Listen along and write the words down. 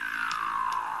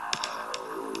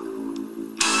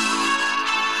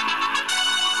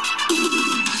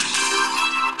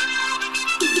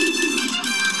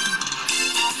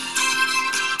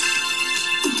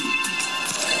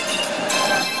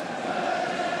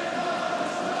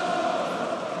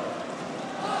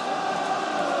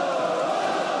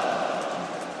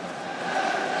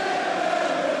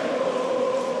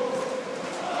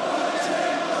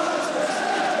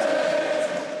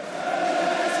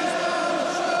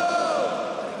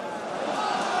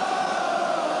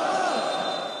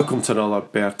Welcome to another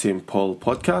Bertie and Paul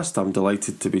podcast. I'm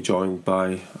delighted to be joined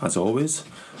by, as always,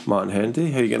 Martin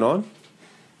Hendy. How are you getting on?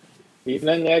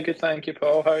 Evening, yeah, good, thank you,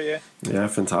 Paul. How are you? Yeah,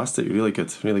 fantastic. Really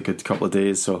good couple of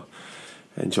days. So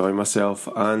enjoying myself,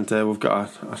 and we've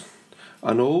got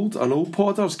an old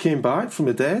Podders came back from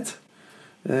the dead.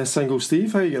 Single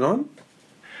Steve, how are you getting on?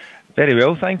 Very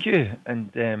well, thank you, and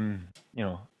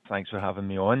thanks for having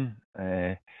me on.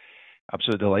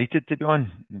 Absolutely delighted to be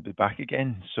on and be back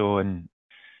again. And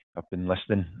I've been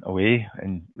listening away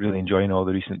and really enjoying all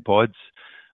the recent pods,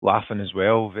 laughing as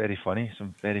well. Very funny,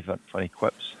 some very funny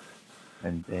quips,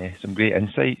 and some great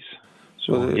insights.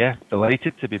 So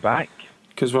delighted to be back.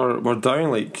 Because we're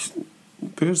down like,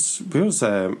 where's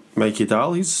Mikey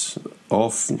Dahl? He's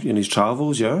off in his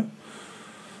travels, yeah.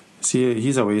 See,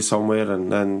 he's away somewhere,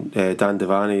 and then Dan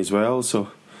Devaney as well. So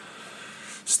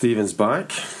Stephen's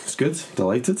back. It's good.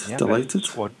 Delighted.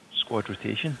 Squad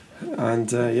rotation. And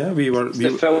we were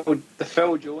the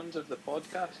Phil Jones of the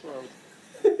podcast world.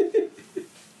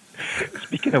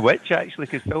 Speaking of which, actually,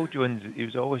 because Phil Jones, he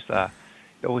always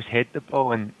had the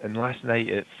ball, and last night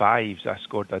at fives, I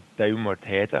scored a downward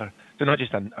header. So not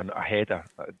just a header,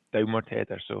 a downward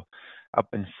header. So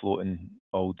I've been floating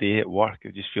all day at work. I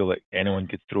just feel like anyone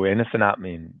could throw anything at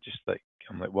me, and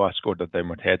I'm like, well, I scored a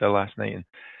downward header last night, and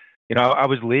I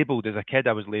was labelled as a kid.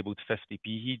 I was labelled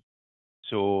 50p.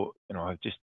 So I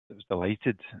was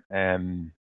delighted,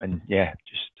 and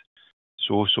just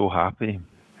so happy.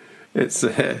 It's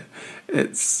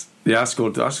I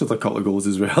scored a couple of goals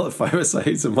as well at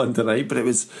five-a-sides on Monday night, but it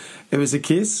was a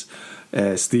case,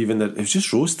 Stephen, that it was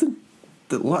just roasting.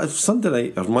 Sunday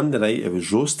night or Monday night, it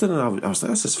was roasting, and I was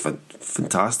like, this is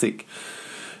fantastic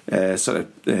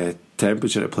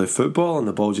temperature to play football, and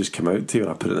the ball just came out to you,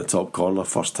 and I put it in the top corner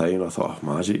first time. I thought, oh,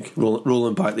 magic,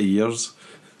 rolling back the years.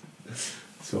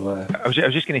 So I was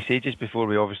just going to say, just before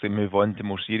we obviously move on to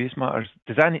more serious matters,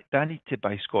 do I need to,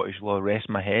 by Scottish law, rest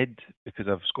my head because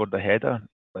I've scored a header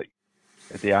like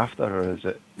the day after, or is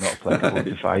it not applicable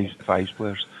to fives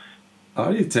players?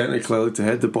 Are you technically allowed to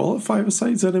head the ball at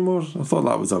five-a-sides anymore? I thought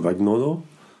that was a big no-no.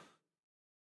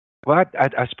 Well,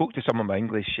 I spoke to some of my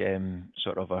English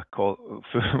sort of not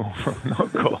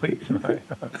colleagues,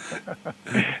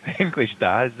 English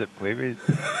dads that play with,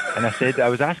 and I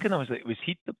was asking, was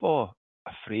heed the ball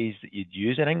a phrase that you'd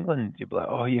use in England? You'd be like,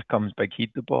 oh, here comes big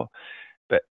heed the ball,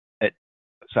 but it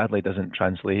sadly doesn't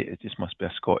translate. It just must be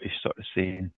a Scottish sort of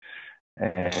saying.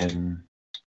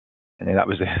 And then that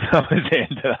was the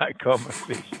end of that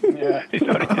conversation. Yeah.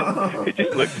 It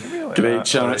just looked at me like great that.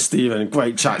 Chat, Stephen.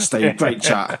 Great chat, Steve. Great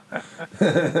chat.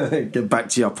 Get back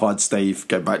to your pod, Steve.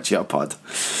 Get back to your pod.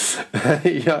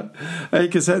 Yeah.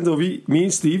 Because me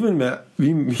and Stephen met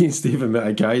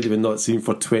a guy that we'd not seen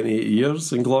for 28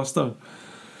 years in Gloucester.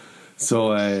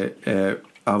 So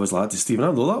I was like to Stephen,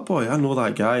 I know that boy. I know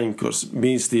that guy. And of course,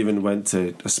 me and Stephen went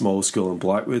to a small school in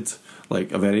Blackwood,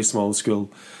 like a very small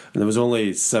school. And there was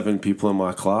only 7 people in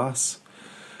my class.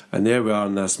 And there we are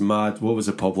in this mad... What was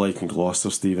the pub like in Gloucester,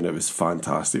 Stephen? It was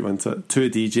fantastic, wasn't it? 2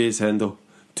 DJs, Hendo.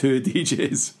 2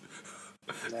 DJs.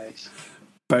 Nice.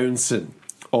 Bouncing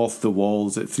off the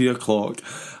walls at 3 o'clock.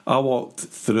 I walked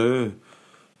through,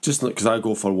 just because I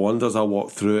go for wonders, I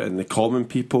walked through it, and the common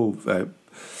people...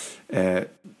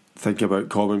 think about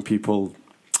common people...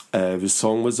 the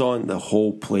song was on, the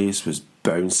whole place was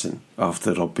bouncing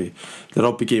after rugby. The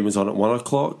rugby game was on at 1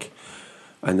 o'clock,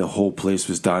 and the whole place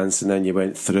was dancing. Then you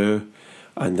went through,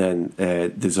 and then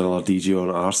there's another DJ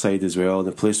on our side as well, and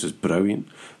the place was brilliant.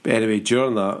 But anyway,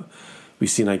 during that, we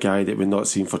seen a guy that we'd not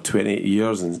seen for 28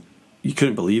 years, and you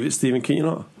couldn't believe it, Stephen, can you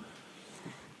not?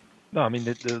 No, I mean,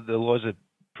 the laws of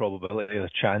probability, the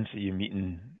chance of you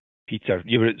meeting Peter.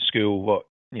 You were at school,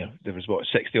 there was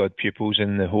 60 odd pupils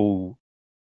in the whole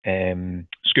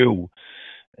school,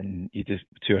 and you just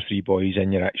 2 or 3 boys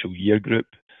in your actual year group,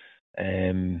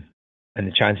 and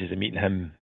the chances of meeting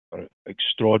him are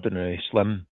extraordinarily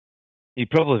slim. He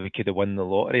probably could have won the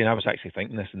lottery, and I was actually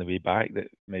thinking this on the way back, that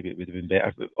maybe it would have been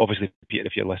better. But obviously, Peter,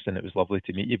 if you're listening, it was lovely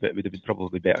to meet you, but it would have been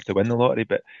probably better to win the lottery.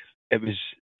 But it was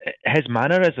his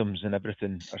mannerisms and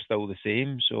everything are still the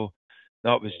same. So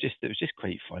no, it was just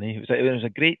quite funny. It was a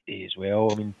great day as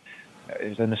well. I mean, it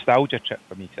was a nostalgia trip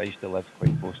for me because I used to live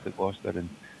quite close to Gloucester,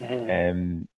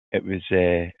 and it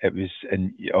was,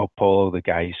 and Paul, the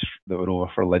guys that were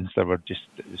over for Leinster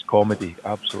it was comedy,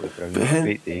 absolutely brilliant,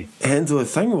 great day. And the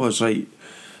thing was, right,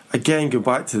 again, go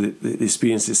back to the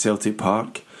experience at Celtic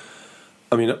Park.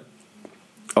 I mean,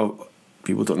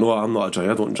 people don't know I'm not a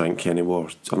drinker. I don't drink anymore.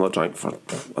 I'm not drank for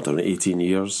 18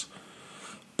 years,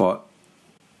 but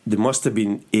there must have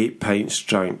been 8 pints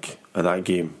drank at that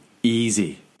game,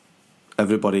 easy.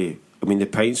 Everybody I mean, the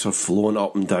pints were flowing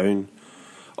up and down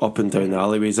the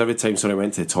alleyways. Every time someone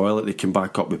went to the toilet, they came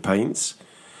back up with pints.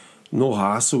 No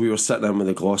hassle. We were sitting in with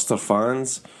the Gloucester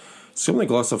fans. Some of the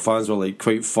Gloucester fans were like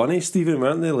quite funny, Stephen,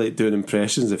 weren't they? Like doing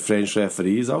impressions of French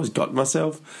referees. I was gutting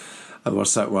myself. And we're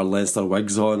sitting with our Leinster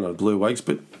wigs on, our blue wigs,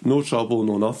 but no trouble,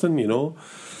 no nothing, you know.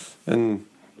 And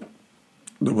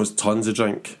there was tons of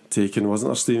drink taken, wasn't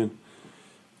there, Stephen?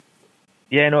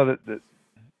 Yeah, no,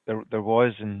 there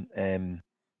was, and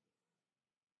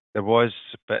there was,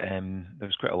 but there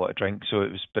was quite a lot of drink. So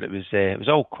it was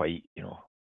all quite, you know,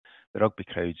 the rugby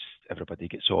crowds, everybody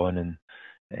gets on,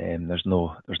 and there's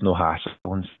no hassle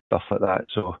and stuff like that.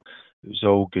 So it was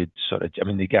all good. Sort of, I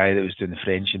mean, the guy that was doing the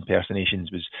French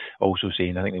impersonations was also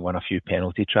saying, I think they won a few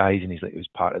penalty tries, and he's like, it was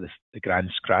part of the grand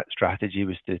strategy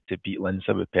was to beat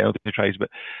Leinster with penalty tries. But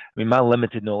I mean, my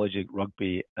limited knowledge of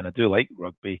rugby, and I do like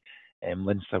rugby,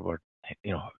 Leinster were,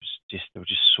 you know, they were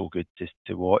just so good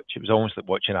to watch. It was almost like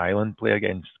watching Ireland play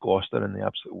against Gloucester, and they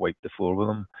absolutely wiped the floor with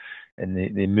them. And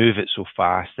they move it so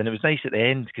fast, and it was nice at the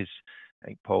end because I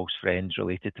think Paul's friend's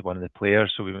related to one of the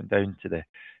players, so we went down to the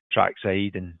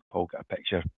trackside, and Paul got a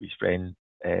picture of his friend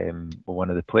with one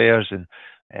of the players, and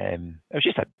it was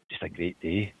just a great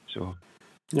day. So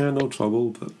yeah, no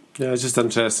trouble, but yeah, it's just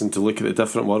interesting to look at the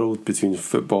different world between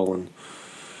football and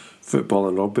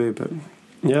rugby. But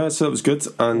yeah, so it was good.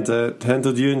 And Hendo,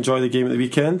 did you enjoy the game at the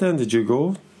weekend? Then did you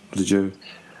go? Or did you?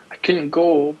 I couldn't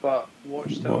go, but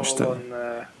watched it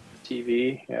on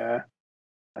TV. Yeah.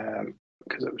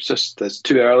 Because it's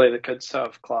too early. The kids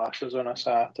have classes on a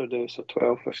Saturday, so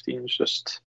 12:15 is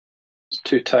just it's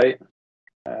too tight.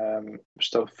 We're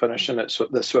still finishing it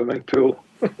the swimming pool.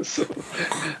 So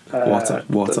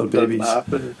water babies.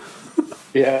 Happen.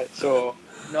 Yeah. So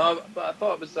no, but I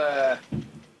thought it was I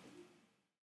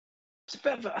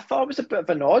thought it was a bit of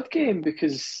an odd game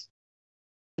because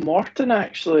Morton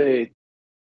actually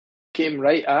came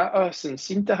right at us and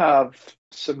seemed to have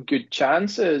some good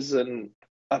chances, and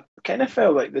I kind of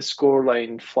felt like the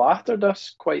scoreline flattered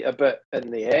us quite a bit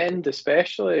in the end,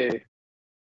 especially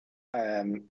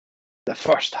the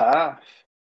first half.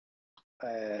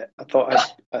 I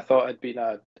thought it'd been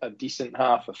a decent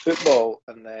half of football,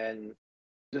 and then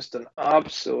just an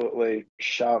absolutely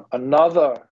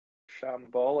another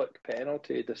shambolic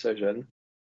penalty decision.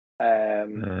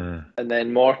 And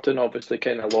then Morton obviously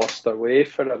kind of lost their way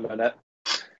for a minute.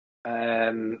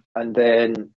 And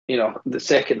then, you know, the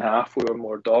second half we were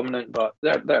more dominant, but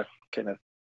they're kind of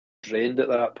drained at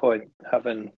that point,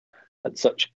 having had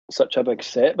such a big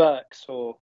setback.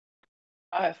 So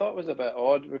I thought it was a bit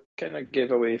odd. We kind of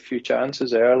gave away a few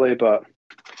chances early, but,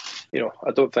 you know,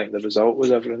 I don't think the result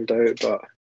was ever in doubt. But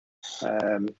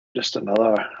just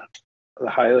the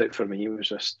highlight for me was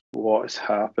just what has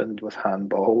happened with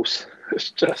handballs.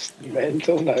 It's just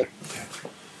mental now.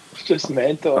 It's just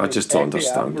mental. I just don't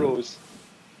understand it.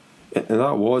 And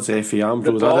that was Effie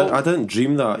Ambrose. I didn't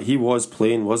dream that. He was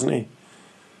playing, wasn't he?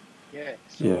 Yeah.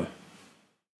 Yeah.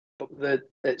 But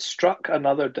it struck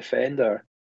another defender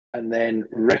and then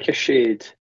ricocheted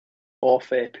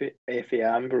off Effie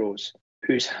Ambrose,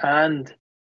 whose hand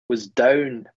was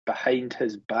down behind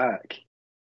his back.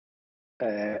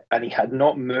 And he had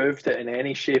not moved it in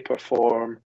any shape or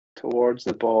form towards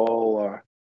the ball or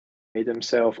made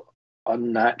himself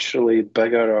unnaturally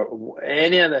bigger or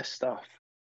any of this stuff.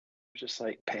 It's just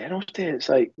like penalty. It's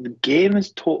like the game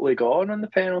is totally gone on the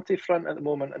penalty front at the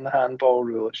moment in the handball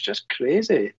rule. It's just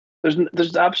crazy.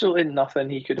 There's absolutely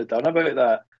nothing he could have done about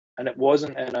that, and it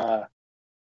wasn't in a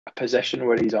position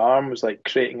where his arm was like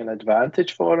creating an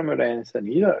advantage for him or anything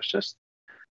either. It's just,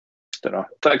 I don't know.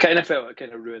 I kind of felt it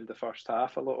kind of ruined the first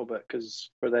half a little bit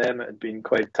because for them it had been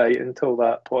quite tight until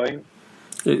that point.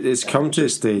 It's come to a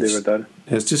stage. They were done.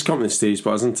 It's just come to a stage,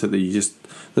 but isn't it that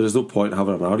there is no point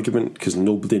having an argument because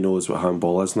nobody knows what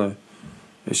handball is now.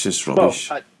 It's just rubbish.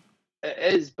 Well, it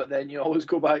is, but then you always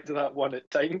go back to that one at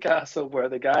Tynecastle where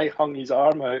the guy hung his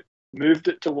arm out, moved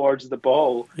it towards the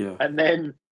ball, and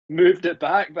then moved it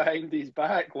back behind his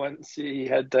back once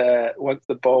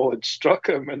the ball had struck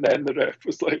him, and then the ref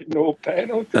was like, no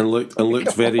penalty. And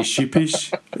looked very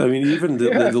sheepish. I mean, even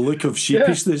the look of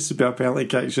sheepishness would be a penalty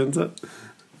kick, shouldn't it?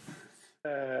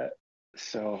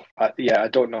 I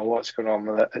don't know what's going on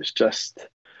with it. It's just,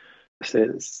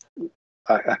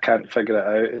 I can't figure it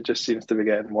out. It just seems to be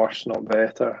getting worse, not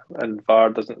better. And VAR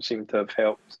doesn't seem to have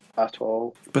helped at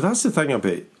all. But that's the thing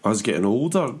about us getting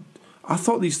older. I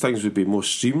thought these things would be more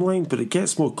streamlined, but it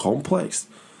gets more complex.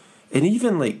 And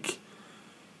even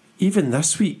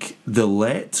this week, the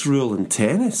let rule in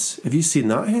tennis. Have you seen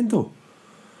that, Hendo?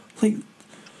 Like,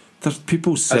 there's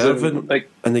people serving,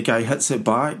 and the guy hits it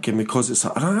back, and because it's...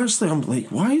 And I'm like,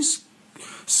 why is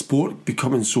sport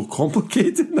becoming so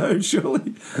complicated now?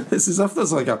 Surely it's as if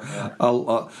there's like a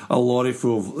lorry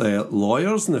full of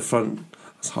lawyers in the front.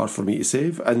 It's hard for me to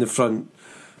say. In the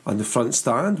front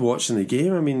stand watching the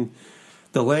game. I mean,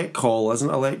 the let call isn't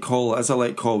a let call. It is a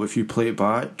let call. But if you play it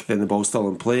back, then the ball's still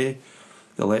in play.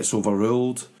 The let's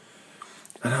overruled.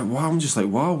 And I'm just like,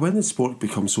 wow, when did sport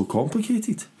become so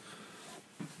complicated?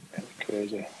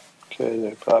 Crazy.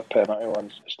 That penalty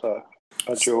one's just a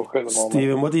joke at the moment.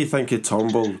 Stephen, what do you think of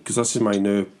Turnbull? Because this is my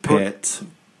new pet,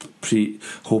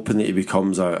 hoping that he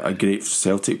becomes a great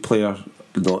Celtic player,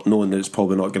 not knowing that it's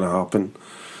probably not going to happen.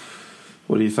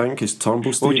 What do you think? Is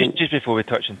Turnbull, Stephen? Well, just before we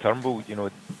touch on Turnbull,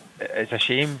 it's a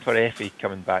shame for Effie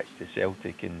coming back to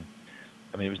Celtic, and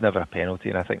I mean, it was never a penalty,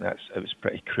 and I think it was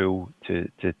pretty cruel to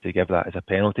give that as a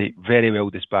penalty. Very well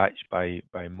dispatched by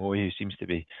Moy, who seems to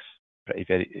be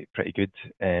pretty good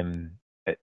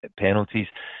at penalties.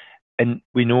 And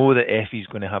we know that Effie's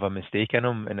going to have a mistake in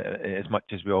him, and as much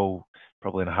as we all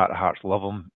probably in our heart of hearts love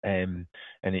him, and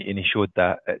he showed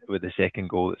that with the second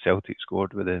goal that Celtic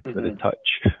scored with the touch,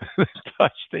 the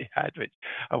touch they had, which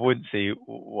I wouldn't say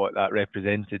what that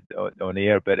represented on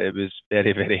air, but it was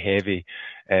very, very heavy,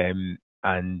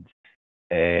 and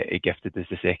it gifted us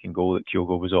the second goal that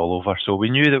Kyogo was all over. So we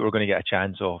knew that we were going to get a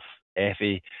chance off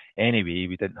Effie anyway.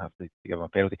 We didn't have to give him a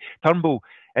penalty. Turnbull,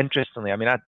 interestingly, I mean,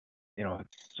 I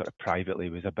sort of privately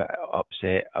was a bit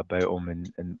upset about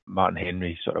him, and Martin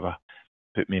Henry sort of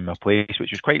put me in my place,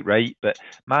 which was quite right. But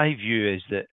my view is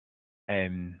that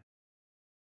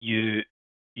you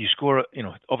score,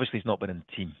 obviously he's not been in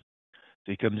the team.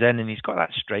 So he comes in and he's got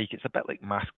that strike. It's a bit like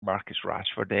Marcus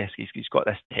Rashford-esque. He's got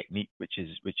this technique which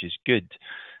is good,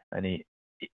 and he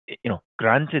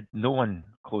granted no one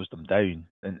closed him down,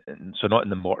 and so not in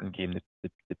the Morton game,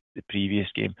 the previous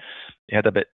game, he had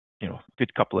a bit,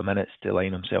 good couple of minutes to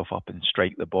line himself up and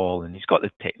strike the ball, and he's got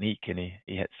the technique, and he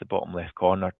hits the bottom left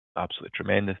corner, absolutely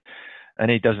tremendous, and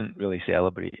he doesn't really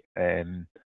celebrate. And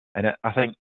I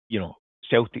think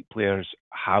Celtic players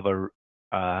have a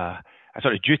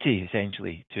sort of duty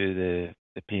essentially to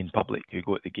the paying public who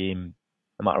go to the game,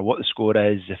 no matter what the score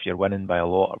is, if you're winning by a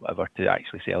lot or whatever, to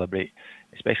actually celebrate,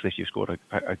 especially if you score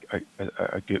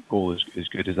a good goal as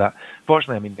good as that.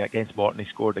 Fortunately, I mean, against Morton he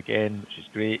scored again, which is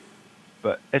great,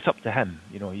 but it's up to him.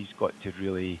 He's got to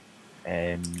really.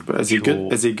 But is he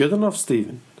good? Is he good enough,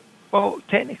 Stephen? Well,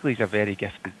 technically he's a very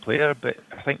gifted player, but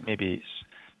I think maybe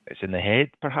it's in the head,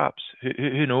 perhaps.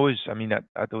 Who knows? I mean,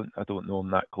 I don't know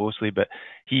him that closely, but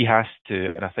he has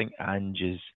to. And I think Ange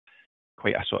is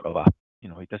quite a sort of a.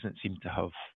 He doesn't seem to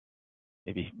have.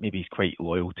 Maybe he's quite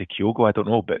loyal to Kyogo. I don't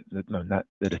know, but the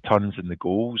returns and the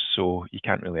goals, so you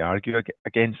can't really argue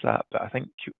against that. But I think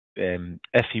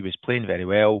if he was playing very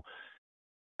well,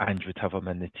 Ange would have him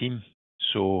in the team.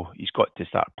 So he's got to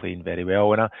start playing very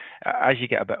well. And as you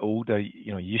get a bit older,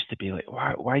 you used to be like,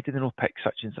 why did they not pick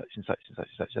such and such and such and such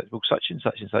and such? Well, such and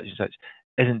such and such and such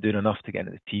isn't doing enough to get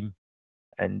into the team.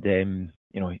 And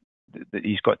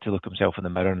he's got to look himself in the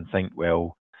mirror and think,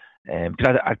 well,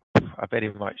 because I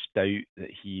very much doubt that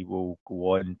he will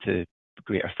go on to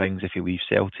greater things if he leaves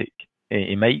Celtic.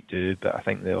 He might do, but I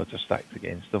think the odds are stacked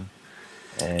against him.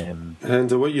 And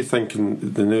what are you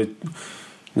thinking?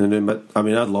 I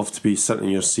mean, I'd love to be sitting in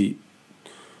your seat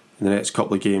in the next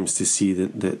couple of games to see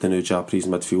the new Japanese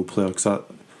midfield player, because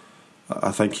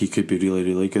I think he could be really,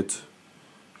 really good.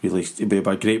 Really, he'd be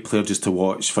a great player just to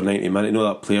watch for 90 minutes.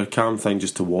 That player cam thing,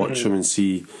 just to watch him and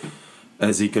see,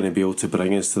 is he going to be able to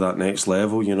bring us to that next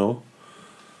level?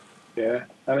 Yeah,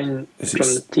 I mean, from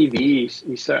the TV,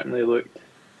 he certainly looked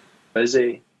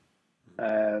busy,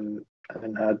 and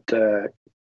had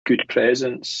good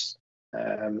presence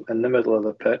in the middle of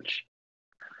the pitch.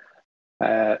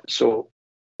 So,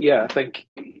 yeah, I think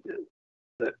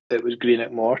that it was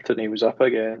Greenock Morton he was up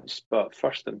against, but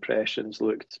first impressions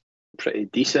looked pretty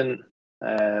decent.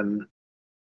 I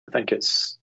think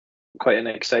it's quite an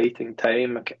exciting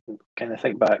time. I kind of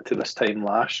think back to this time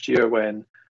last year when it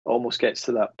almost gets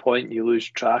to that point you lose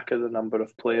track of the number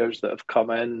of players that have come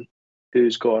in,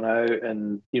 who's gone out,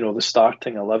 and the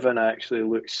starting 11 actually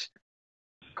looks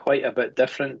quite a bit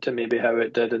different to maybe how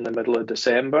it did in the middle of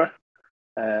December.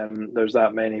 There's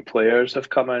that many players have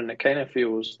come in. It kind of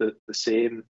feels the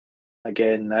same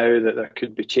again now, that there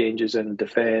could be changes in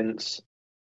defence,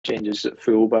 changes at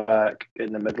fullback,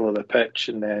 in the middle of the pitch,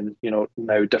 and then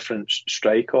now different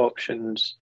strike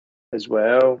options as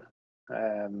well.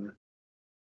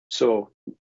 So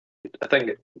I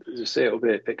think, as I say, it'll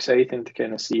be exciting to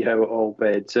kind of see how it all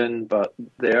beds in, but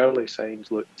the early signs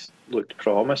looked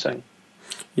promising.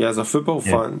 Yeah, as a football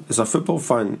fan,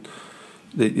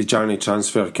 the January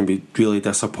transfer can be really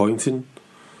disappointing.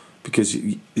 because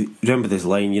you remember this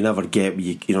line: you never get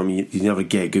you know what I mean, you never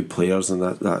get good players, and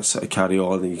that sort of carry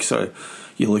on, and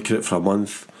you look at it for a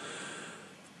month,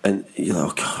 and you're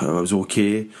like, oh, it was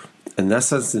okay. In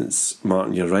this instance,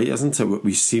 Martin, you're right, isn't it?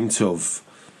 We seem to have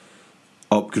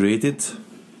upgraded.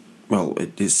 Well,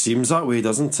 it seems that way,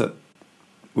 doesn't it?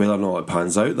 Whether or not it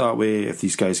pans out that way, if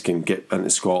these guys can get into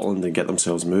Scotland and get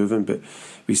themselves moving, but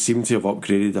we seem to have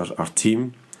upgraded our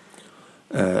team.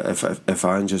 If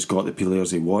Ange has got the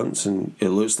players he wants, and it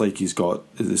looks like he's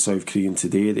got the South Korean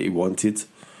today that he wanted,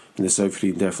 and the South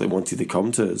Korean definitely wanted to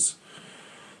come to us.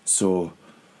 So,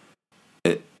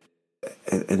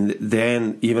 and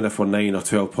then even if we're 9 or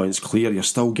 12 points clear, you're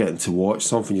still getting to watch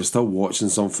something. You're still watching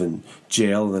something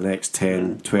gel in the next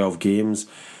 10, 12 games.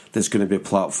 There's going to be a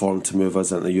platform to move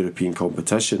us into the European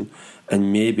competition,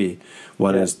 and maybe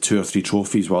win us 2 or 3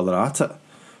 trophies while they're at it,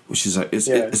 which is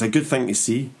it's a good thing to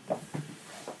see.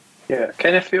 Yeah, I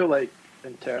kind of feel like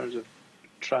in terms of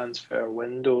transfer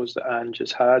windows that Ange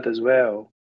has had as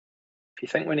well, if you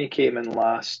think when he came in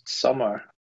last summer,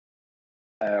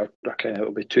 I reckon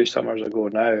it'll be 2 summers ago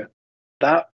now,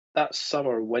 that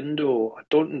summer window, I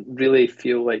don't really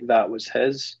feel like that was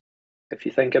his. If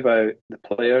you think about the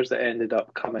players that ended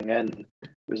up coming in, it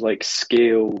was like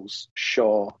Scales,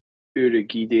 Shaw,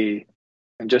 Urhoghide,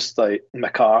 and just like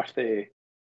McCarthy.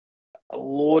 A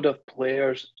load of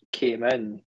players came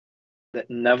in that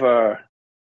never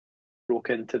broke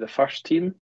into the first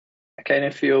team. I kind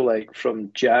of feel like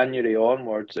from January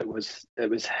onwards, it was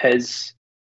his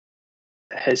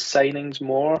signings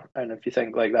more. And if you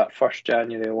think like that first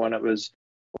January one, it was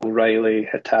O'Reilly,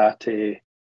 Hatate,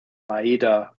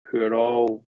 Maeda, who are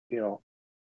all,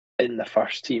 in the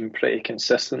first team pretty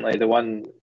consistently. The one,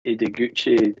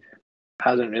 Ideguchi,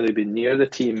 hasn't really been near the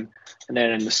team. And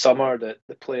then in the summer, the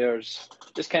players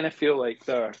just kind of feel like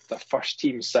they're first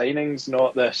team signings,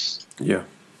 not this. Yeah.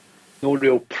 No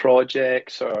real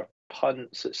projects or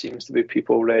punts. It seems to be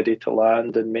people ready to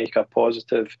land and make a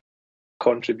positive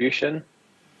contribution.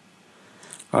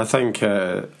 I think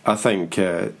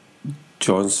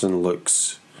Johnson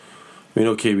looks. I mean,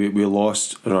 okay, we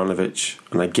lost Ivanovic,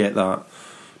 and I get that,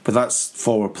 but that's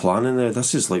forward planning there.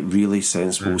 This is like really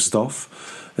sensible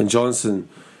stuff, and Johnson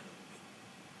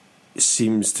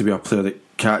seems to be a player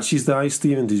that catches the eye.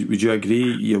 Stephen, would you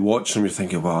agree? You're watching him, you're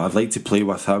thinking, "Wow, I'd like to play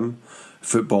with him,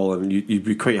 football," and you'd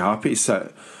be quite happy to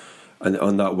sit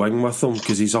on that wing with him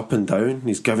because he's up and down.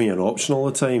 He's giving you an option all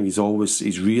the time. He's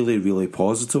really, really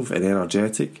positive and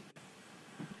energetic.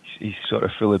 He's sort of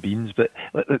full of beans, but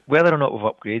whether or not we've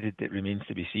upgraded, it remains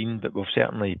to be seen. But we've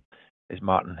certainly, as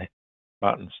Martin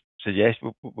suggests,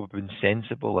 we've been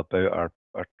sensible about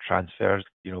our transfers,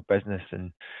 business,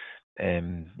 and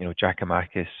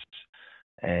Giakoumakis.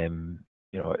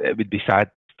 It would be sad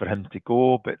for him to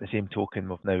go, but at the same token,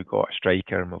 we've now got a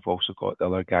striker, and we've also got the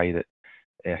other guy that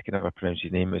I can never pronounce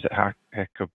his name. Was it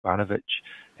Haksabanovic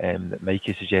that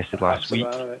Mikey suggested last week?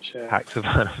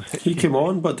 Haksabanovic. He came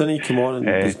on, but didn't he come on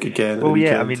again? Well,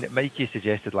 yeah, I mean, Mikey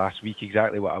suggested last week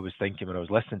exactly what I was thinking when I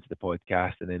was listening to the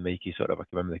podcast, and then Mikey I can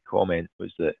remember the comment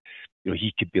was that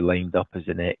he could be lined up as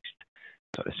the next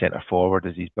sort of centre forward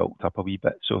as he's built up a wee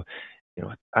bit. So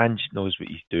Ange knows what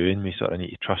he's doing. We sort of need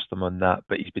to trust him on that,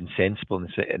 but he's been sensible in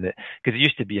sitting it, because it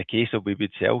used to be a case of we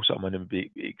would sell someone and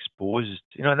be exposed,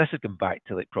 and this has gone back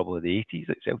to like probably the 80s.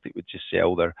 Like Celtic would just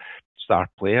sell their star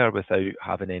player without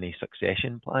having any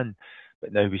succession plan,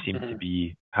 but now we seem to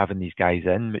be having these guys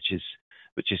in, which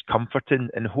is comforting,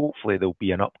 and hopefully there'll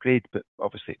be an upgrade, but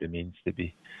obviously it remains to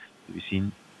be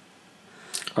seen.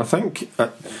 I think,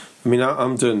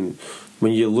 I'm doing,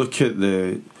 when you look at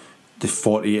the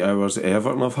 48 hours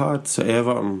Everton have had. So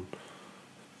Everton,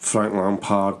 Frank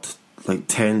Lampard, like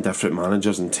 10 different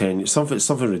managers in 10 years.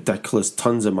 Something ridiculous.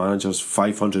 Tons of managers,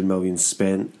 500 million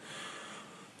spent.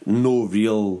 No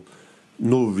real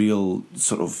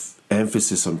sort of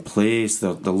emphasis on place.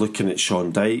 They're looking at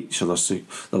Sean Dyche. So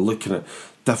they're looking at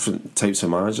different types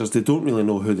of managers. They don't really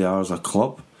know who they are as a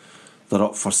club. They're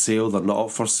up for sale. They're not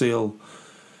up for sale.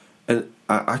 And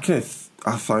I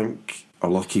think our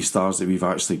lucky stars that we've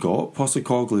actually got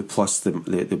Postecoglou plus the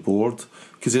board,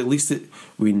 because at least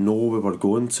we know where we're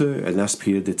going to in this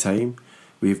period of time.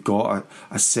 We've got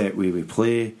a set way we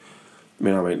play. I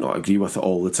mean, I might not agree with it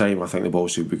all the time. I think the ball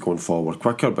should be going forward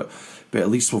quicker, but at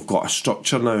least we've got a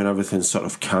structure now, and everything's sort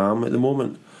of calm at the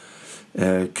moment,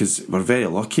 because we're very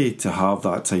lucky to have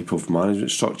that type of management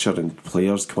structure and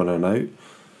players coming in and out,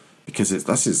 because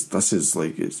this is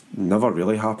like, it never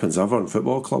really happens ever in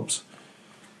football clubs.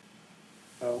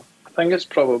 I think it's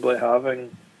probably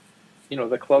having,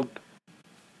 the club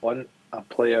want a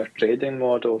player trading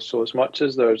model. So as much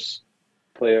as there's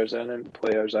players in and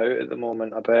players out at the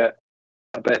moment. I bet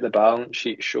the balance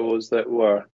sheet shows that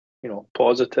we're,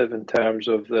 positive in terms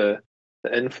of the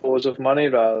inflows of money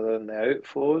rather than the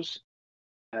outflows.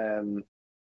 And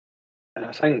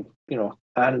I think,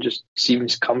 Anne just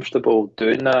seems comfortable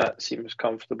doing that, seems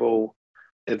comfortable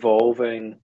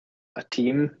evolving a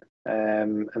team,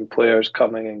 and players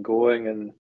coming and going,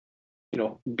 and,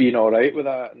 being all right with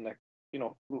that. And,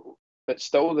 it's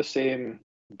still the same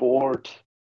board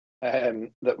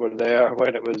that were there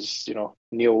when it was,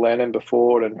 Neil Lennon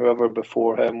before and whoever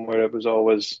before him, where it was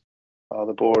always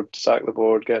the board, sack the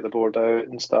board, get the board out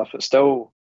and stuff. It's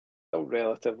still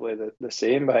relatively the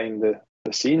same behind the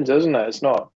scenes, isn't it? It's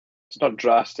not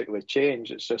drastically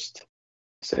changed. It's just,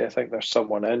 I think there's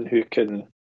someone in who can,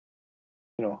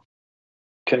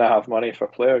 can I have money for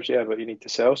players? Yeah, but you need to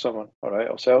sell someone. All right,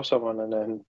 I'll sell someone and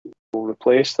then we'll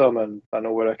replace them, and I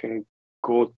know where I can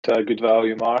go to a good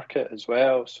value market as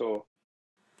well. So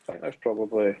I think there's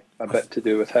probably a bit to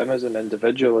do with him as an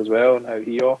individual as well, and how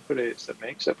he operates that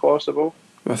makes it possible.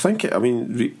 I think,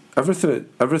 everything.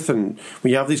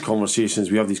 When you have these conversations,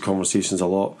 we have these conversations a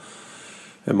lot,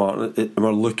 and Martin, and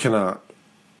we're looking at,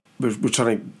 we're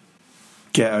trying to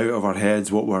get out of our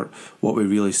heads what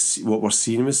we're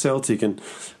seeing with Celtic. And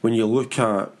when you look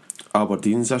at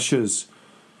Aberdeen's issues,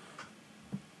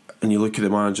 and you look at the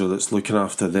manager that's looking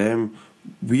after them,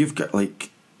 we've got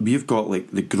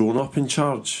the grown up in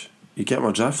charge. You get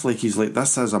my drift? Like, he's like,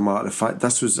 this is a matter of fact,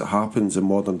 this was what happens in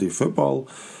modern day football.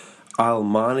 I'll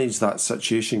manage that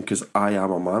situation because I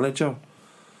am a manager.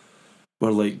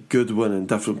 Where like Goodwin and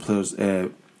different players,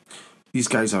 these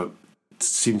guys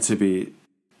seem to be,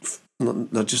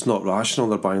 they're just not rational.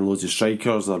 They're buying loads of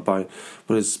strikers.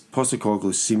 Whereas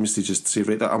Postecoglou seems to just say,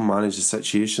 right, I'll manage the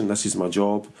situation. This is my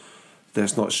job.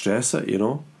 Let's not stress it,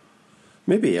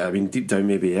 Maybe, deep down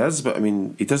maybe he is, but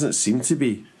he doesn't seem to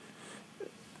be.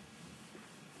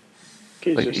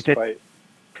 He's just quite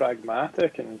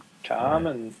pragmatic and calm,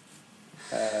 and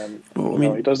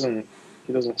he doesn't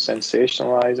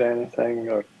sensationalise anything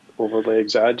or overly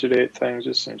exaggerate things.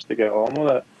 Just seems to get on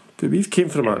with it. But we came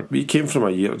from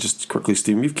a year, just quickly,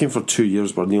 Steve. We've came for 2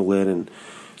 years where Neil Lennon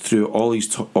threw all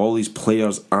these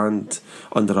players and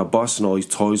under a bus and all these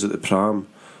toys at the pram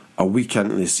a week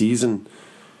into the season,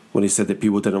 when he said that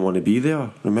people didn't want to be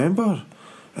there. Remember?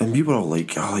 And we were all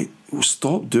like,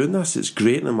 stop doing this. It's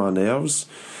grating on my nerves.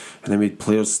 And they made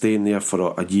players staying there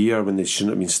for a year when they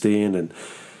shouldn't have been staying, and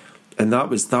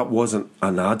that wasn't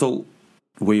an adult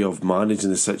way of managing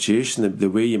the situation. The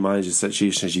way you manage the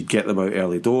situation is you get them out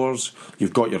early doors,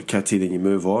 you've got your kitty, then you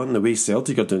move on. The way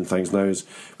Celtic are doing things now is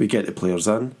we get the players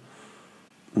in,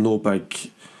 no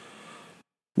big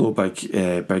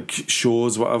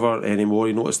shows, whatever anymore.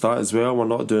 You notice that as well. We're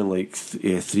not doing like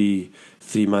 3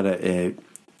 minute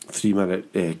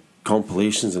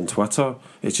compilations on Twitter.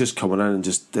 It's just coming in and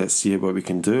just see what we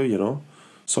can do.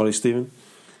 Sorry, Stephen.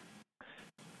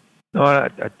 No, I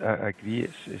agree.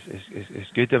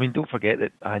 It's good. Don't forget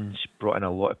that Ange brought in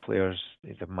a lot of players. He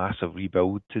had a massive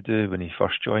rebuild to do when he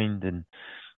first joined,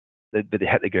 but they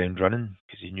hit the ground running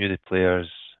because he knew the players,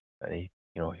 and he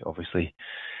obviously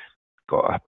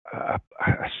got a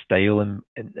style in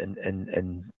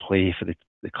play for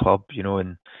the club,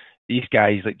 and these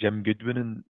guys like Jim Goodwin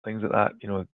and things like that,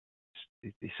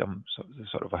 they some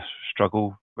sort of a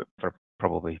struggle for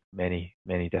probably many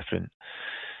different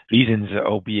reasons,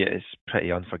 albeit it's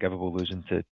pretty unforgivable losing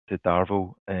to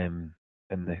Darvel in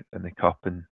the cup.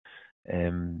 And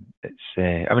it's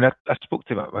I spoke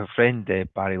to my friend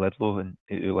Barry Lidlow, and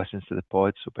who listens to the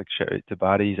pod, so big shout out to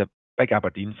Barry. He's a big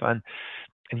Aberdeen fan,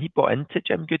 and he bought into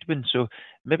Jim Goodwin, so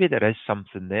maybe there is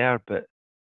something there, but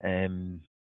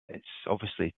it's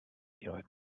obviously it's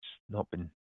not been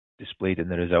displayed in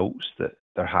the results that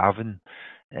they're having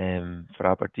for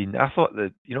Aberdeen. I thought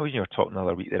that when you were talking the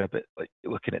other week there about like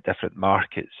looking at different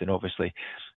markets, and obviously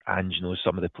Ange knows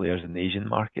some of the players in the Asian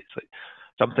markets. Like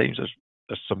sometimes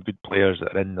there's some good players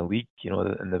that are in the league,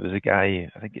 and there was a guy,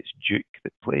 I think it's Duke,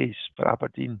 that plays for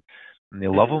Aberdeen, and they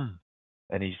love him,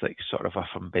 and he's like sort of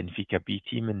from Benfica B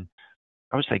team, and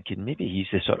I was thinking maybe he's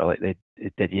the sort of like the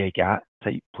Didier Gat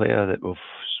type player that we've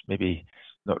maybe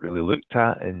not really looked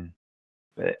at.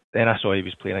 But then I saw he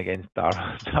was playing against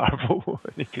Darvel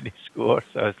and he couldn't score,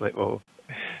 so I was like, well,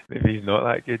 maybe he's not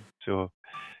that good. So,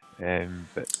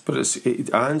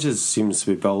 but Ange seems to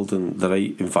be building the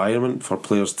right environment for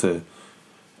players to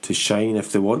shine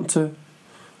if they want to.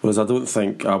 Whereas I don't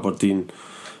think Aberdeen.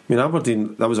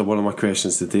 Aberdeen. That was one of my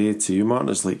questions today to you, Martin.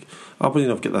 Is like Aberdeen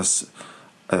have got this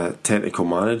technical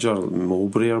manager,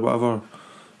 Mowbray or whatever,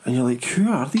 and you're like, who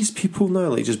are these people now?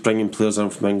 Like just bringing players in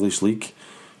from English League.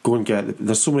 Go and get.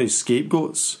 There's so many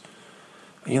scapegoats.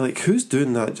 And you're like, who's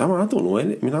doing that? I mean, I don't know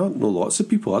any. I mean, I know lots of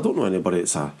people. I don't know anybody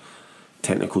that's a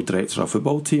technical director of a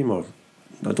football team, or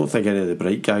I don't think any of the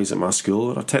bright guys at my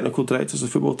school are technical directors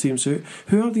of football teams.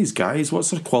 Who are these guys?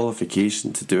 What's their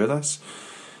qualification to do this?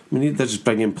 I mean, they're just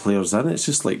bringing players in. It's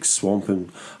just like swamping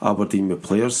Aberdeen with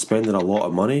players, spending a lot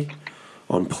of money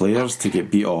on players to get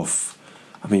beat off.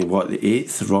 I mean, what, the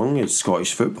 8th rung in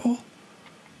Scottish football?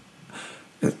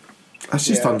 That's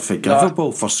just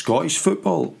unforgivable for Scottish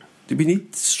football. Do we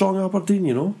need strong Aberdeen,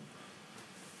 you know?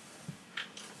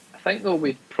 I think, though,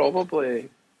 we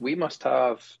must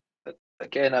have,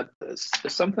 again, it's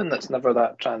something that's never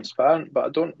that transparent, but I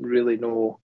don't really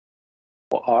know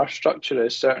what our structure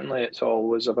is. Certainly it's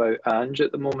always about Ange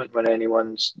at the moment when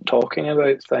anyone's talking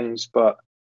about things, but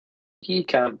he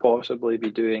can't possibly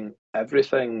be doing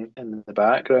everything in the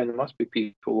background. There must be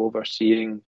people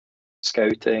overseeing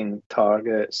scouting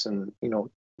targets and, you know,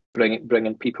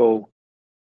 bringing people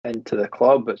into the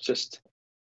club. It's just,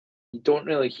 you don't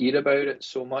really hear about it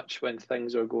so much when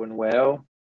things are going well.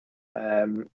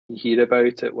 You hear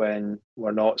about it when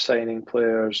we're not signing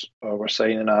players or we're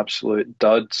signing absolute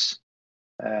duds.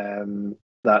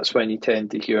 That's when you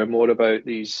tend to hear more about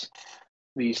these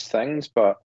things.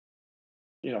 But,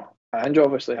 you know, Ange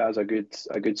obviously has a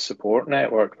good support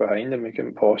network behind him. He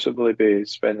couldn't possibly be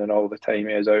spending all the time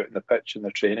he is out in the pitch in the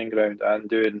training ground and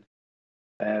doing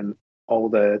all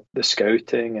the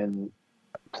scouting and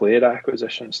player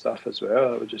acquisition stuff as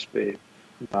well. It would just be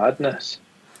madness.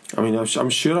 I mean, I'm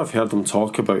sure I've heard him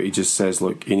talk about. He just says,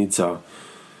 look, he needs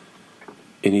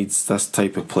this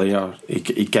type of player.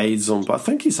 He guides them, but I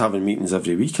think he's having meetings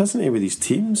every week, isn't he, with his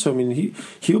team? So I mean,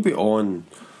 he'll be on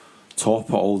top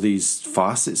of all these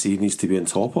facets he needs to be on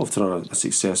top of to run a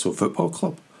successful football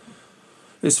club.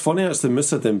 It's funny actually,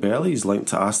 Moussa Dembele is linked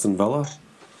to Aston Villa.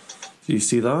 Do you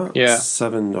see that? Yeah.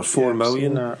 7 or 4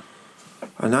 million.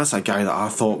 And that's a guy that I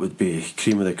thought would be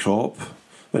cream of the crop.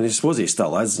 I mean, I suppose he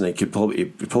still is, and he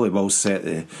probably will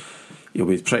he'll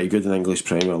be pretty good in the English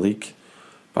Premier League.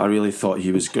 But I really thought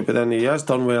he was good. But then he has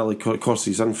done well. Of course,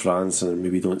 he's in France and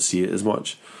maybe don't see it as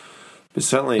much. But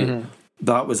certainly,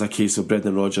 that was a case of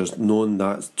Brendan Rodgers knowing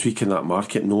that, tweaking that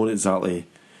market, knowing exactly,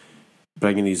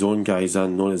 bringing his own guys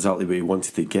in, knowing exactly what he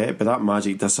wanted to get. But that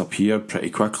magic disappeared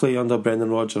pretty quickly under Brendan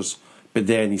Rodgers. But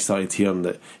then he started hearing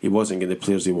that he wasn't getting the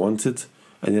players he wanted.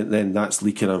 And then that's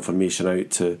leaking information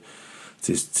out to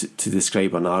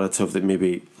describe a narrative that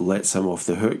maybe lets him off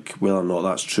the hook. Whether or not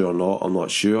that's true or not, I'm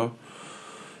not sure.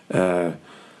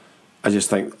 I just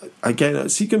think, again,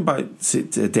 see, going back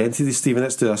to identity, Stephen,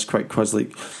 let's do this quick quiz.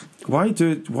 Like, why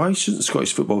shouldn't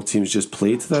Scottish football teams just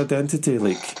play to their identity?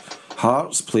 Like,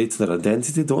 Hearts play to their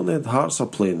identity, don't they? Hearts are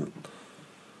playing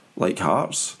like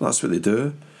Hearts. That's what they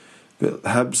do. But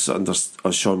Hibs under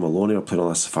Sean Maloney are playing all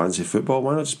this fancy football.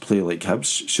 Why not just play like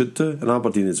Hibs should do? And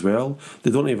Aberdeen as well.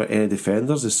 They don't have any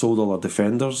defenders. They sold all their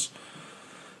defenders.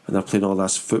 And they're playing all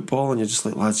this football. And you're just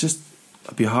like, lads,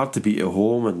 it'd be hard to beat at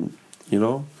home. And, you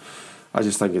know, I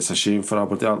just think it's a shame for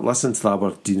Aberdeen. I listened to the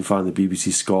Aberdeen fan on the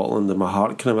BBC Scotland, and my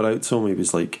heart kind of went out to him. He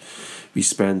was like, we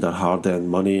spend our hard-earned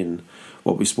money and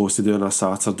what we're supposed to do on a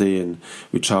Saturday, and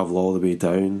we travel all the way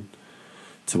down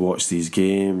to watch these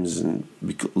games, and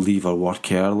we leave our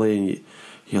work early, and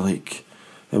you're like,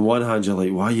 on one hand you're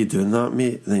like, why are you doing that,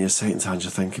 mate? And then your second hand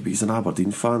you're thinking, but he's an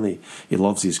Aberdeen fan, he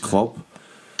loves his club.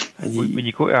 And when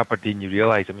you go to Aberdeen, you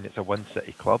realise, I mean, it's a one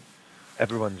city club.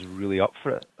 Everyone's really up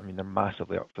for it. I mean, they're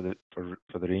massively up for the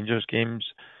Rangers games,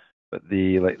 but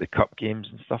the cup games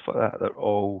and stuff like that, they're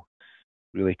all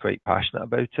really quite passionate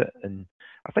about it. And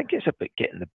I think it's about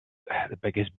getting the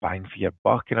biggest bang for your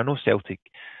buck. And I know Celtic,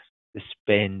 the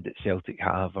spend that Celtic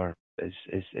have is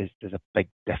there's a big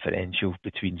differential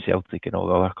between Celtic and all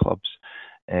the other clubs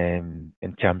in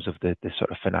terms of the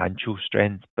sort of financial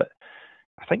strength. But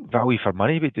I think value for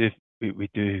money we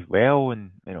do well,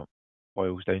 and you know,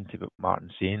 boils down to what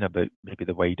Martin's saying about maybe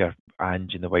the wider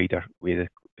Ange and the wider way the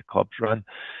clubs run.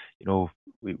 You know,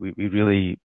 we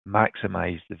really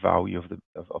maximise the value of the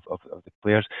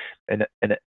players,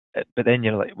 but then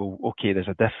you're like, well, okay, there's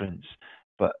a difference,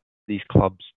 but these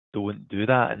clubs don't do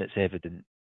that, and it's evident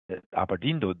that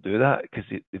Aberdeen don't do that because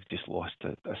they've just lost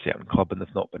a certain club and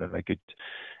they've not been in a good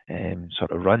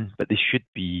sort of run. But they should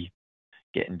be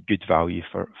getting good value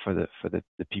for the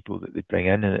people that they bring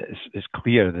in, and it's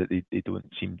clear that they don't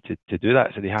seem to do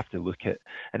that. So they have to look at,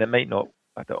 and it might not.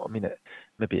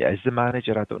 Maybe it is the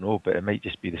manager. I don't know, but it might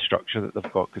just be the structure that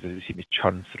they've got because they seem to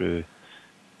churn through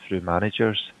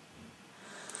managers.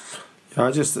 I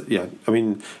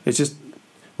mean, it's just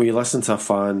when you listen to a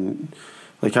fan,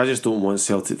 like, I just don't want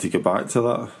Celtic to get back to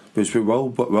that, which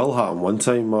will happen one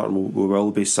time, Martin. We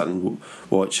will be sitting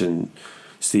watching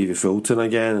Stevie Fulton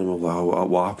again, and we'll be like,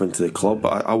 what happened to the club?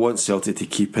 But I want Celtic to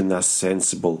keep in this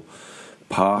sensible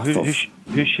path.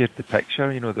 Who shared the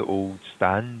picture? The old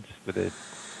stand with the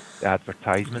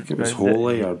advertisement. It was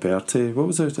Holy or Bertie. What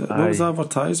was it? What was the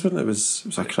advertisement? It was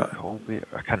a crack.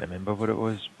 I can't remember what it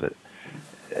was, but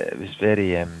it was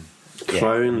very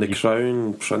Crown, the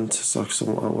Crown print or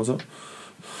something like that, was it?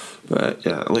 But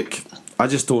I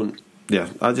just don't. Yeah,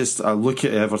 I look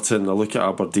at Everton, I look at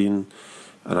Aberdeen,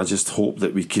 and I just hope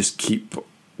that we just keep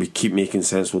making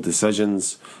sensible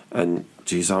decisions. And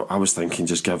geez, I was thinking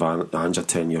just give Ange a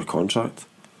 10-year contract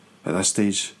at this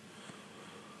stage.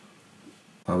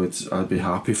 I'd be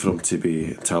happy for him to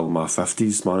be till my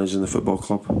 50s managing the football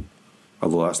club.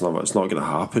 Although it's not going to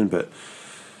happen, but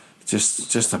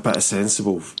just a bit of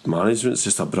sensible management is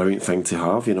just a brilliant thing to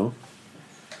have,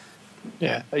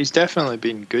 Yeah, he's definitely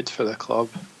been good for the club.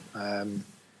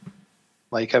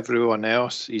 Like everyone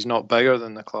else, he's not bigger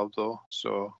than the club though,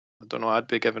 so I don't know, I'd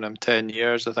be giving him 10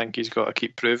 years. I think he's got to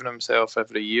keep proving himself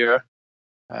every year,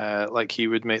 like he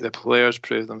would make the players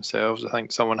prove themselves. I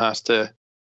think someone has to,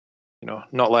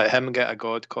 not let him get a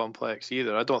god complex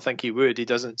either. I don't think he would. He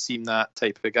doesn't seem that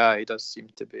type of guy. He does seem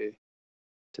to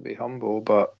be humble,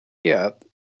 but yeah,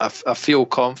 I feel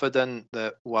confident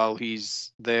that while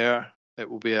he's there, it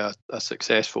will be a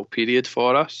successful period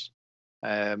for us.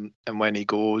 And when he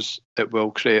goes, it will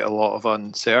create a lot of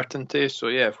uncertainty. So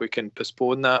yeah, if we can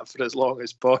postpone that for as long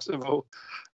as possible,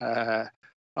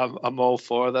 I'm all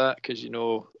for that, because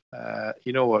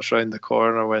what's round the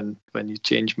corner when you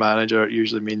change manager. It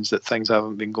usually means that things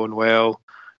haven't been going well,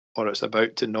 or it's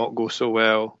about to not go so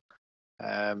well.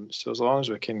 So as long as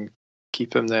we can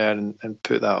keep him there and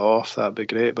put that off, that'd be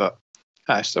great. But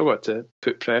I still got to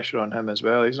put pressure on him as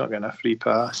well. He's not getting a free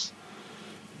pass.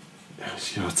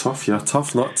 You're tough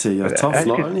not to. You're tough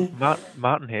not, aren't you?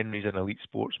 Martin Henry's an elite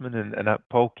sportsman, and that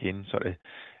Paul Kane I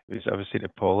was saying to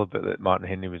Paul about that Martin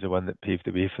Henry was the one that paved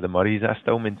the way for the Murrays. I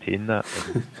still maintain that.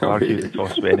 I'll argue the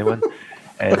toss with anyone.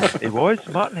 It was.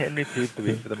 Martin Henry paved the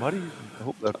way for the Murrays. I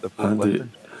hope they're both listening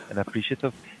and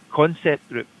appreciative. Concept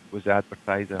Group was the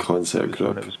advertiser. Concept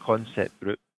Group. It was Concept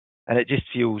Group. And it just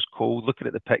feels cold. Looking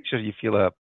at the picture, you feel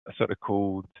a sort of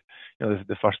cold.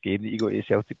 The first game that you go to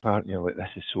Celtic Park, and you're like,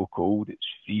 this is so cold, it's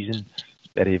freezing,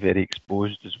 very, very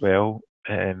exposed as well.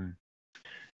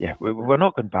 Yeah, we're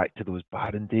not going back to those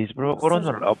barren days. We're on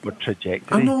an upward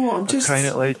trajectory. I know, I'm just crying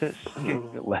out loud. Let's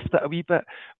lift it a wee bit.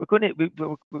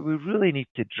 We really need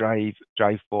to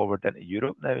drive forward into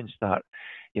Europe now and start,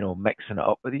 mixing it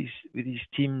up with these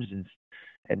teams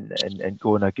and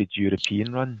go on a good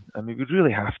European run. I mean, we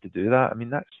really have to do that. I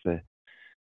mean,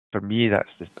 for me, that's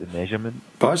the measurement.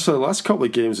 But actually, the last couple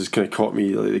of games has kind of caught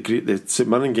me. Like the St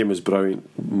Mirren game was brilliant.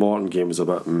 Morton game was a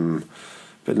bit.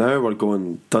 But now we're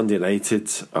going Dundee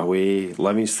United away,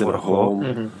 Livingston at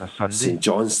home, St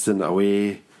Johnstone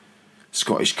away,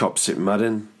 Scottish Cup St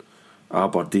Mirren,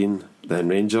 Aberdeen, then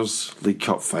Rangers League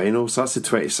Cup final. So that's the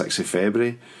 26th of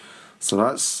February. So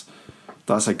that's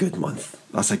a good month.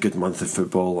 That's a good month of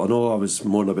football. I know I was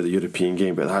moaning about the European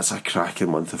game, but that's a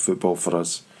cracking month of football for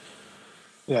us.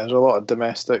 Yeah, there's a lot of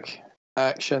domestic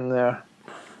action there.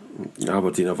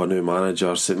 Aberdeen have a new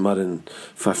manager, St Mirren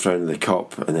 5th round of the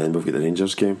Cup, and then we've got the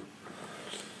Rangers game.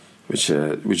 Which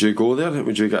would you go there?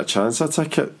 Would you get a chance at a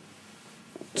ticket?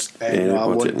 I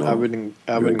wouldn't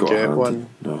get one.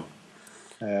 No.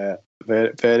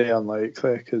 Very, very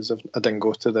unlikely, because I didn't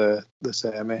go to the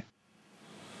semi.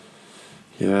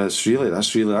 Yeah,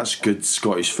 that's good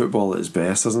Scottish football at its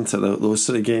best, isn't it? Those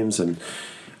sort of games, and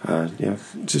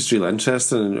just really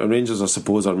interesting. And Rangers, I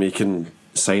suppose, are making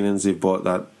signings. They've bought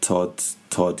that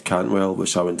Todd Cantwell,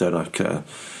 which I went down a kind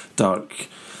of dark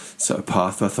sort of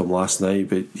path with him last night.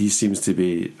 But he seems to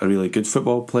be a really good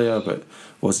football player, but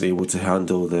wasn't able to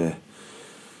handle he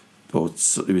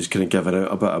was kind of giving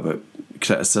out a bit about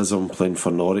criticism playing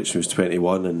for Norwich when he was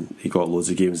 21, and he got loads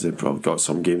of games. They probably got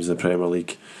some games in the Premier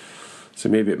League. So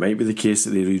maybe it might be the case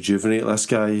that they rejuvenate this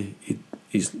guy. He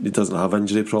doesn't have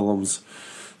injury problems.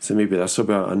 So maybe this will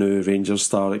be a new Rangers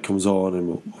star that comes on,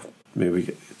 and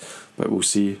we'll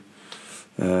see.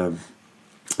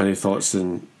 Any thoughts?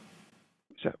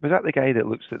 Was that the guy that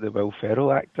looks like the Will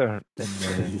Ferrell actor?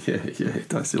 Yeah, he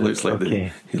does. He looks like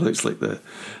the.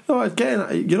 No,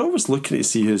 again, you're always looking to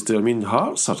see who's doing. I mean,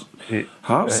 Hearts are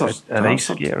an ice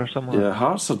skater or something. Yeah,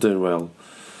 Hearts are doing well.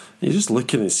 You're just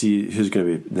looking to see who's going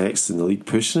to be next in the league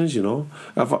pushing us,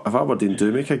 If Aberdeen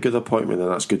do make a good appointment, then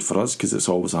that's good for us, because it's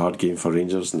always a hard game for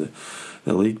Rangers in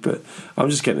the league. But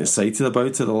I'm just getting excited about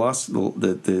it.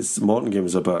 The Morton game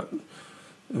was a bit...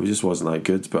 It just wasn't that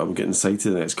good, but I'm getting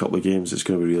excited the next couple of games. It's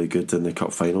going to be really good in the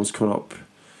cup finals coming up,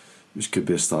 which could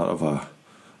be a start of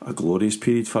a glorious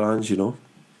period for Ange, you know.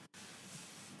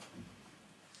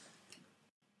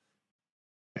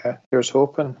 Yeah, here's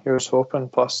hoping.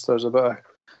 Plus, there's a bit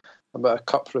of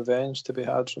cup revenge to be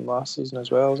had from last season as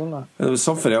well, isn't there? And there was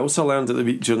something else I learned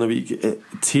during the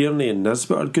week. Tierney and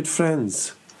Nisbet are good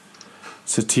friends.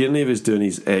 So Tierney was doing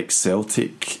his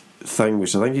ex-Celtic thing,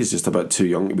 which I think he's just about too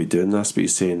young to be doing this, but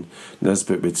he's saying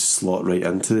Nisbet would slot right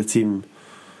into the team.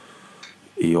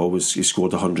 He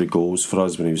scored 100 goals for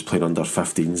us when he was playing under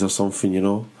 15s or something, you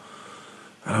know.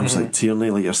 And I was like, Tierney,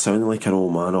 like, you're sounding like an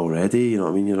old man already, you know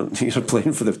what I mean? You're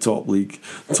playing for the top league,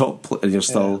 and you're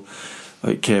still,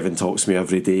 like, Kevin talks to me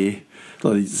every day.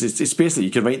 Like, it's basically,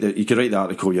 you could write the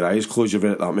article, your eyes closed, you've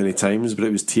read it that many times, but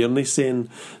it was Tierney saying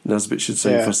Nisbet should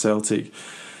sign for Celtic.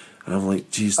 And I'm like,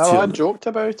 geez, Tierney. I joked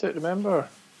about it, remember?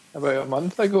 About a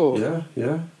month ago.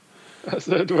 Yeah. I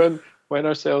said, when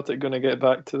are Celtic going to get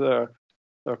back to their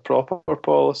proper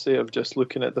policy of just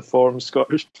looking at the formed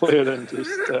Scottish player and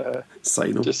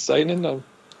just signing them?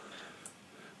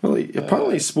 Well,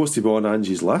 apparently he's supposed to be on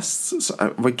Angie's list.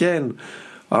 So, again,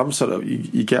 I'm sort of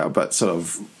you get a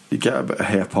bit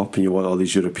hype up and you want all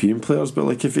these European players, but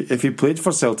like if he played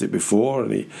for Celtic before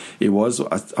and he was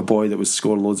a boy that was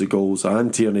scoring loads of goals,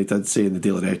 and Tierney did say in the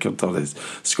Daily Record or his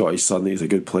Scottish Sun that he's a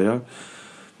good player,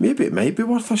 maybe it might be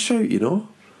worth a shout, you know?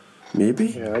 Maybe.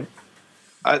 Yeah.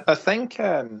 I think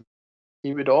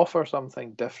he would offer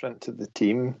something different to the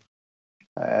team,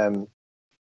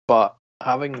 but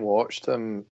having watched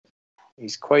him,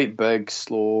 he's quite big,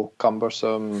 slow,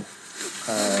 cumbersome.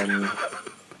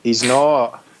 He's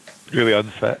not really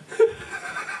unfit.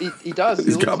 He does.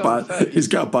 He's got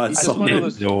a bad son.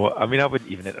 No, I mean I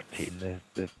wouldn't even entertain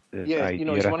the yeah, idea. You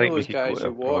know, he's one of those guys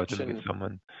who watch and and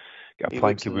someone get a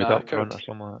plank of wood up front or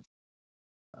something like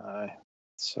that. Aye.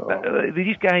 So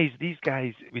these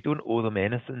guys, we don't owe them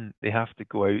anything. They have to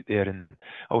go out there, and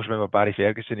I always remember Barry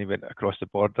Ferguson. He went across the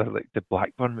border, like to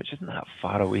Blackburn, which isn't that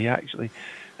far away actually.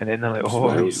 And then they're like, "Oh,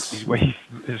 his wife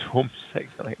is homesick."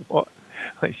 They're like, "What?"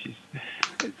 Like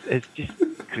it's just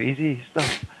crazy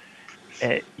stuff.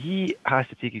 He has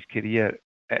to take his career.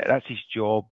 That's his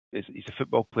job. He's a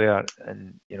football player,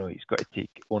 and you know he's got to take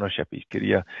ownership of his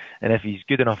career. And if he's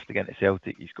good enough to get into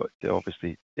Celtic, he's got to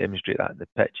obviously demonstrate that in the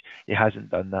pitch. He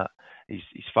hasn't done that. He's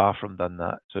far from done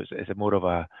that. So it's a more of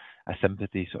a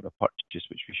sympathy sort of purchase,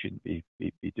 which we shouldn't be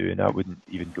doing. I wouldn't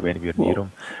even go anywhere near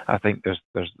him. I think there's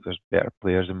better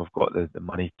players, and we've got the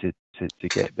money to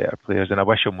get better players. And I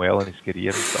wish him well in his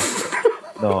career and stuff.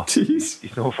 But no,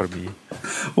 he's not for me.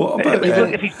 What about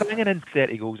if he's bringing in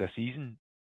 30 goals a season,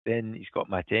 then he's got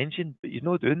my attention, but he's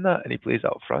not doing that, and he plays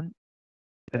up front.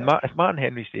 And if Martin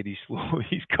Henry said he's slow,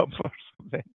 he's come for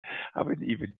something, I wouldn't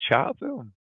even chat with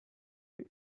him.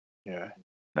 Yeah,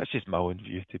 that's just my own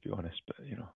view, to be honest. But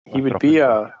you know, he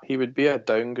would be a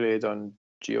downgrade on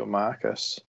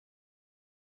Giakoumakis.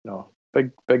 No,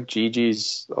 big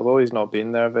Gigi's, although he's not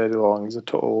been there very long, he's a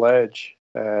total ledge.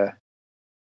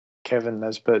 Kevin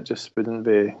Nisbet just wouldn't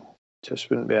be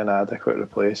an adequate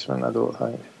replacement, I don't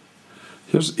think.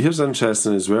 Here's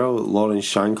interesting as well. Lawrence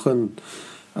Shanklin.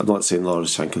 I'm not saying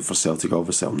Lawrence Shanklin for Celtic,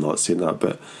 obviously. I'm not saying that,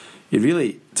 but he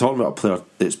really talking about a player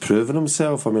that's proven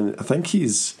himself. I mean, I think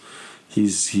he's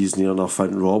near enough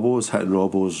hitting Robbo's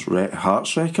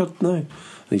Hearts record now, and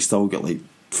he's still got like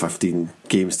 15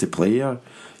 games to play here.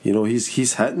 You know,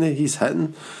 he's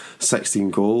hitting 16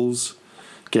 goals,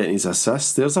 getting his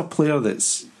assists. There's a player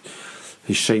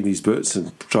he's shined his boots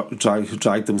and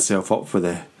dragged himself up for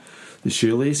the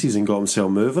shoelaces and got himself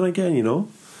moving again, you know.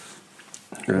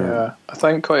 Yeah, I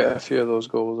think quite a few of those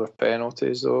goals are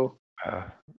penalties, though.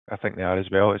 I think they are as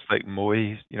well. It's like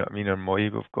Moy, you know what I mean, or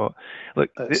Moy we've got. Look,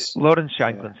 Lawrence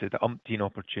Shanklin said that umpteen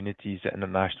opportunities at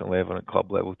international level and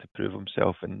club level to prove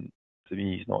himself, and to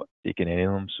me, he's not taking any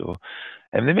of them. So,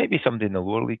 there might be somebody in the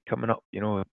lower league coming up. You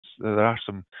know, there are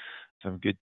some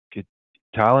good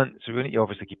talent. So we need to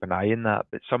obviously keep an eye on that.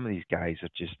 But some of these guys are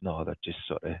they're just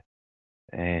sort of.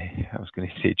 I was going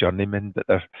to say journeymen, but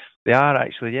they are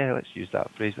actually. Yeah, let's use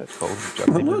that phrase. Let's call them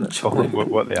journeymen. Let's call them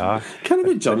what they are. Can it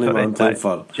be journeyman playing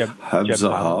for Hibs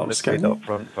or Hearts? Played up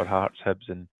front for Hearts, Hibs,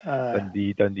 and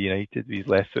Dundee United with his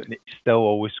left foot, and he still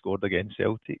always scored against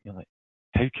Celtic. You're like,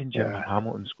 how can Jim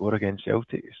Hamilton score against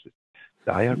Celtic? It's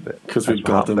dire, but because we've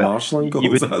got the Marshall and goals.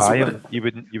 You wouldn't buy him. You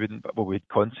wouldn't. Well, we'd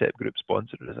Concept Group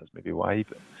sponsored us. That's maybe why.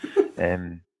 But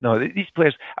no, these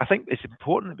players. I think it's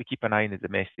important that we keep an eye on the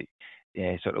domestic.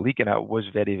 Sort of league, and I was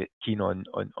very keen on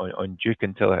Duke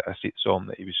until I saw him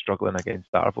that he was struggling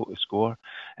against Darvel to score.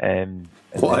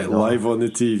 Live on the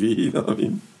TV, you know what I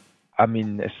mean? I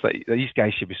mean, it's like these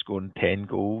guys should be scoring 10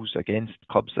 goals against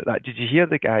clubs like that. Did you hear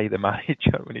the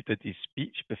manager, when he did his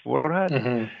speech beforehand?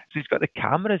 Mm-hmm. So he's got the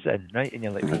cameras in, right? And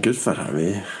you're like, good for him,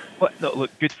 eh? What? No,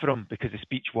 look, good for him, because the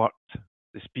speech worked.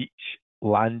 The speech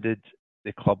landed.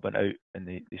 The club went out and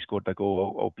they scored a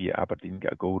goal, albeit Aberdeen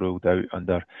got a goal ruled out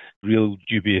under real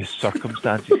dubious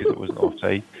circumstances because it wasn't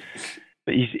offside.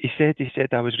 But he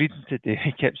said, I was reading today,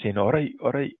 he kept saying, all right.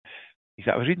 He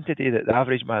said, I was reading today that the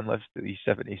average man lives to these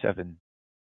 77,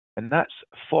 and that's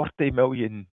 40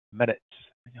 million minutes.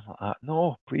 And you're like,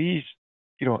 no, please.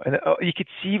 You know, and you could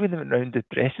see when they went round the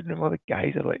dressing room, all the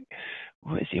guys are like,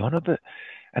 what is he on about?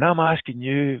 And I'm asking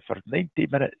you for 90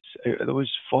 minutes out of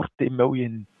those 40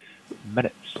 million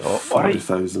minutes. All right.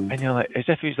 40,000. And you're like, as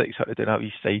if he was like sort of doing a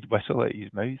wee side whistle out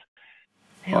his mouth.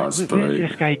 That's like, where's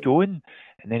this guy going?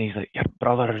 And then he's like, your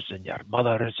brothers and your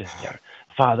mothers and your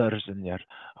fathers and your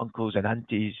uncles and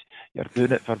aunties, you're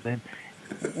doing it for them.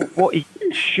 What he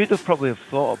should have probably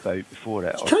thought about before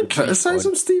it. You can't criticise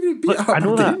him, Stevie. Look, I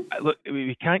know that. Look,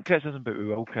 we can't criticise him, but we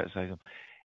will criticise him.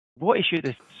 What he should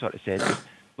have sort of said is,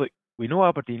 look, we know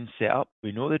Aberdeen's set up,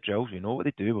 we know the drills, we know what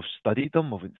they do, we've studied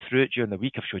them, we've went through it during the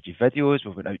week, I've showed you videos,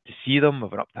 we've went out to see them,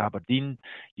 we've went up to Aberdeen,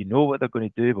 you know what they're going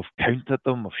to do, we've countered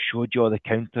them, I've showed you all the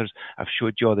counters, I've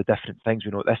showed you all the different things,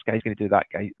 we know this guy's going to do, that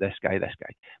guy, this guy.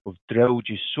 We've drilled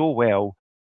you so well,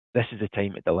 this is the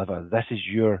time to deliver, this is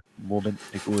your moment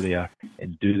to go there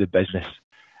and do the business.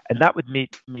 And that would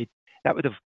that would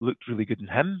have looked really good in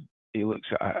him. He looks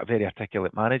a very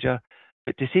articulate manager.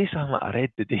 But to say something like I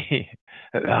read today,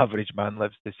 that the average man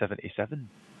lives to 77.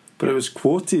 But it was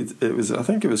quoted. I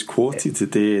think it was quoted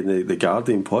today in the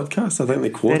Guardian podcast. I think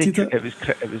they quoted it. It was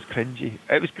cringy.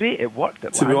 It was great. It worked.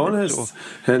 To be honest, so,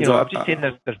 I'm just saying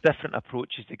there's different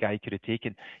approaches the guy could have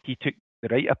taken. He took the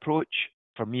right approach.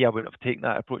 For me, I wouldn't have taken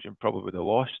that approach and probably would have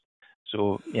lost.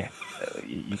 So, yeah,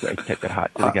 you got to tip your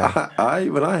hat to the guy.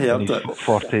 When I heard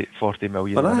it, 40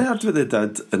 million. When I heard what they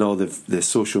did and all the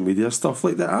social media stuff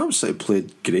like that, I absolutely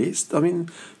played great. I mean,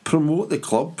 promote the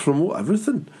club, promote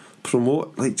everything,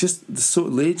 promote just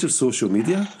lay your social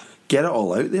media, get it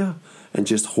all out there, and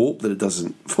just hope that it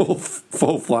doesn't fall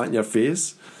flat in your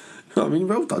face. I mean,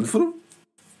 well done for him.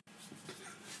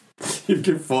 You've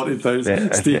given 40,000.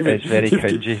 It's very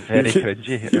cringy.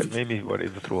 It made me want to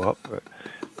throw up. But,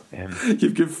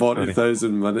 you've given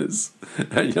 40,000 minutes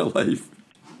in your life.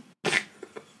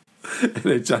 And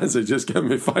a chance of just giving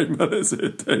me 5 minutes of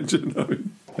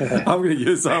attention. I'm going to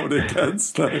use that with the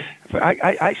kids now. But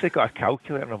I actually got a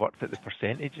calculator and I worked out the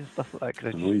percentage and stuff like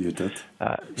that. I know you did.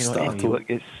 Look,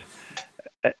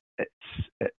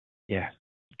 yeah.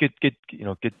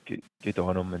 Good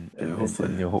on them, and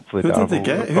hopefully Who did they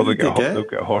get? They'll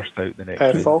get a horse out the next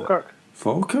week.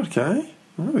 Falkirk, eh?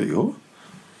 There we go.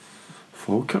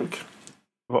 Falkirk.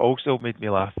 What also made me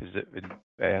laugh is that when,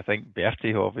 I think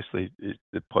Bertie, who obviously is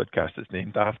the podcast is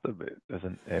named after, but it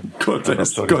doesn't. God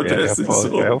rest his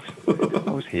soul. I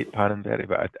always hate panning Bertie,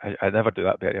 but I never do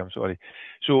that, Bertie. I'm sorry.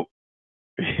 So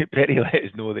Bertie let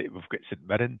us know that we've got St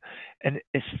Mirren, and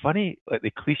it's funny, like the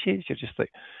cliches. You're just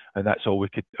like, and that's all we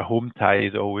could. A home tie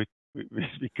is all we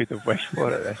could have wished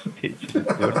for at this stage.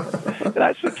 And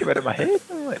that's what came out of my head.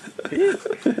 I'm like, hey.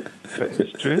 But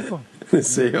it's true though. They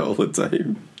say it all the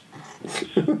time.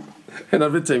 And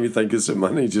every time you think of some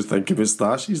money, you just think of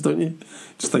moustaches, don't you?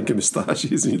 Just think of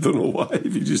moustaches, and you don't know why.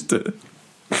 If you just do it.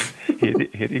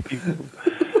 Hairy people.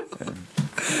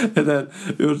 And then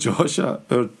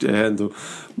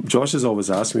Josh is always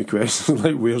asking me questions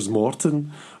like, "Where's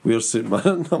Morton? Where's St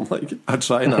Mirren?" I'm like, I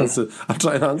try and answer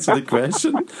the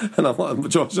question, and I'm like,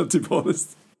 Josh, to be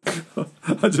honest,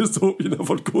 I just hope you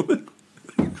never go there.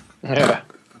 Yeah.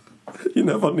 You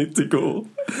never need to go.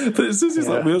 But as soon as he's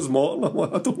like, "Where's Morton?" I'm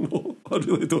like, I don't know. I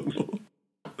really don't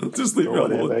know. Just leave me alone.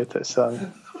 Don't worry about it,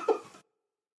 son.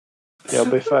 You'll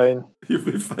be fine. You'll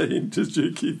be fine. Just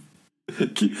you keep.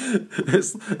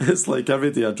 It's like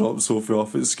every day I drop Sophie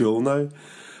off at school now,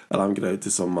 and I'm going out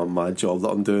to some mad job that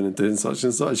I'm doing and doing such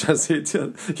and such. I say to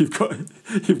her, you've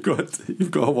got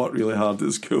to work really hard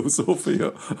at school, Sophie,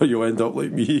 or you'll end up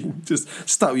like me. Just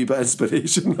start a wee bit of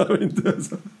inspiration now and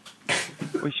then.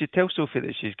 We should tell Sophie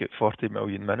that she's got 40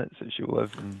 million minutes that she'll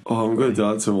live in. Oh, I'm going to do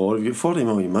that tomorrow. You've got 40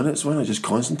 million minutes. Why not just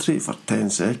concentrate for 10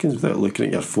 seconds without looking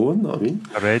at your phone? You know what I mean?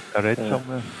 I read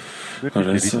somewhere.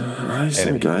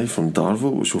 Some guy from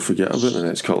Darvel, which we'll forget about in the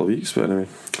next couple of weeks. But anyway,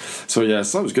 so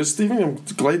yes, that was good, Stephen. I'm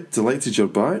delighted you're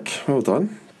back. Well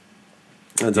done.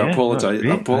 And I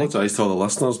apologise to all the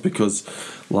listeners because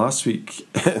last week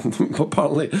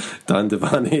apparently Dan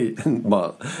Devaney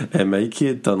and Mikey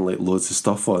had done like loads of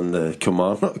stuff on the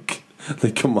Kilmarnock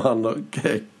the Kilmarnock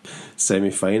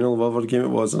semi-final, whatever game it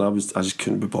was, and I just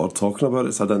couldn't be bothered talking about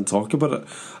it, so I didn't talk about it.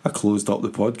 I closed up the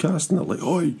podcast, and they're like,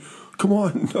 "Oi, come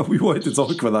on, we wanted to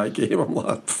talk about that game." I'm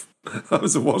like, that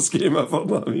was the worst game ever. You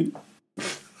know what I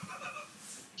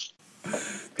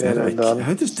mean?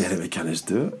 How does Derek McInnes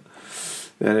do it?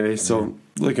 Anyway, so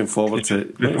looking forward to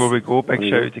it. Before we go, big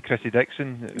shout out to Chrissy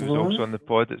Dixon, who's also on the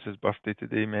pod. It's his birthday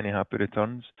today. Many happy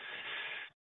returns.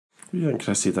 Yeah, and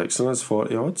Chrissy Dixon is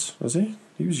 40 odds, was he?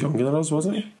 He was younger than us,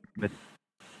 wasn't he? Mid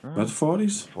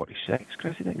 40s? 46,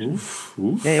 Chrissy Dixon. Oof.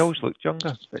 Yeah, he always looked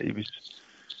younger, but he was.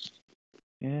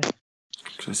 Yeah.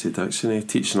 Chrissy Dixon,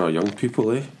 teaching our young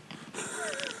people,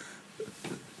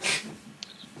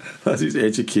 As he's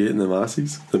educating the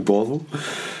masses in Bothwell.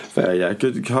 But yeah,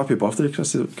 good, happy birthday,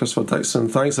 Christopher Dixon.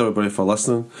 Thanks everybody for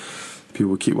listening.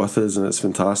 People keep with us, and it's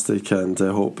fantastic. And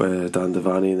I hope Dan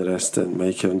Devaney and the rest and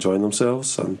Mike are enjoying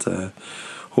themselves. And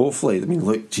hopefully, I mean,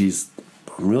 look, geez,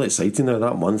 I'm really excited now.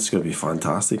 That month's going to be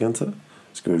fantastic, isn't it?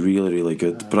 It's going to be really, really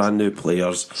good. Brand new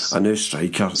players, a new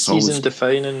striker.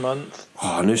 Season-defining month.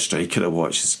 Oh, a new striker to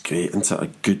watch is great, isn't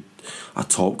it? A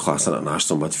top-class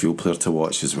international midfield player to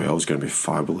watch as well is going to be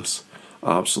fabulous.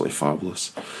 Absolutely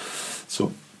fabulous.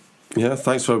 So, yeah,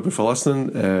 thanks for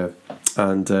listening.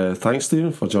 And thanks,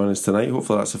 Stephen, for joining us tonight.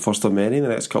 Hopefully that's the first of many in the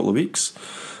next couple of weeks.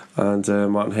 And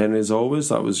Martin Henry, as always,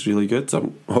 that was really good.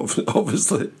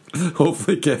 Hopefully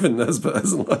Kevin Nisbet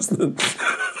isn't listening.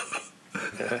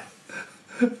 Yeah.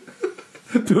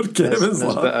 Poor Kevin's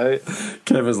like,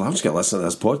 I'm just going to listen to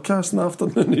this podcast in the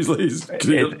afternoon.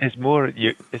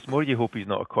 It's more you hope he's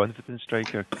not a confident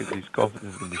striker, because his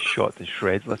confidence is going to be shot to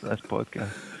shreds listening to this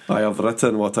podcast. I have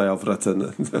written what I have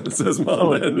written, says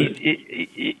Martin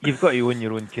Henry. You've got to own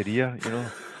your own career, you know.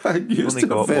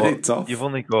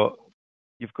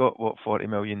 You've got what, 40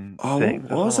 million seconds?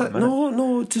 Was it?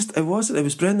 No, it wasn't. It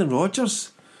was Brendan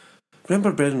Rodgers.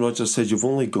 Remember, Brendan Rodgers said you've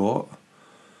only got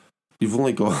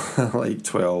like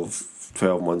 12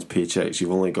 months paychecks.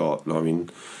 You've only got,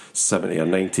 70 or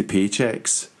 90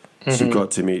 paychecks. Mm-hmm. So you've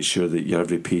got to make sure that your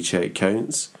every paycheck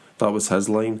counts. That was his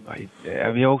line. Right.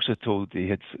 We also told he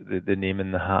had the name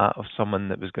in the hat of someone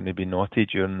that was going to be naughty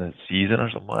during the season or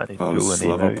something. That was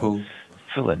Liverpool.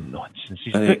 Full of nonsense.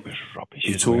 His book was rubbish.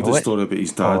 He told the story about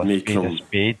his dad making him.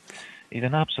 He's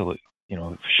an absolute,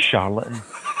 charlatan.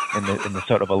 In the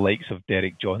sort of a likes of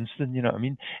Derek Johnston, you know what I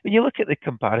mean? When you look at the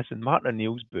comparison, Martin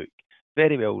O'Neill's book,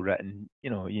 very well written,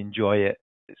 you enjoy it.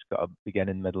 It's got a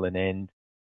beginning, middle and end.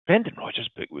 Brendan Rodgers'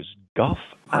 book was guff,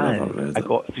 and I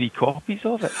got 3 copies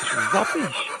of it. It's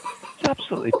rubbish. It's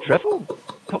absolutely drivel.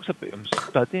 Talks about him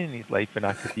studying his life in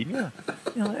academia.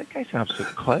 That guy's an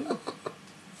absolute clown.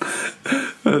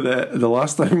 The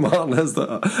last time, Martin, is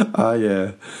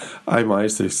that I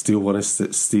managed to steal one of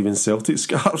Stephen's Celtic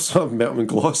scarves. So I've met him in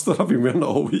Gloucester. I've been wearing it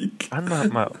all week. And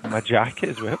my jacket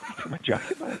as well. My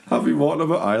jacket back. I've been walking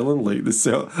about Ireland like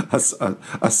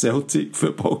a Celtic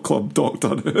football club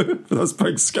doctor with this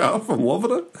big scarf. I'm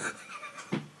loving it.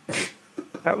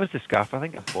 That was the scarf. I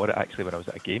think I bought it actually when I was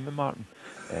at a game with Martin,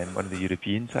 one of the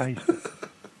European ties.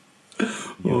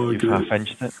 You've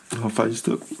half-inched it. Half-inched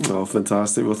it. Oh,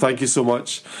 fantastic. Well, thank you so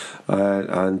much.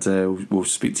 And we'll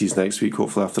speak to you next week,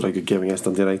 hopefully after a good game against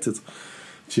Dundee United.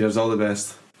 Cheers, all the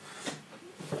best.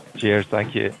 Cheers,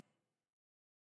 thank you.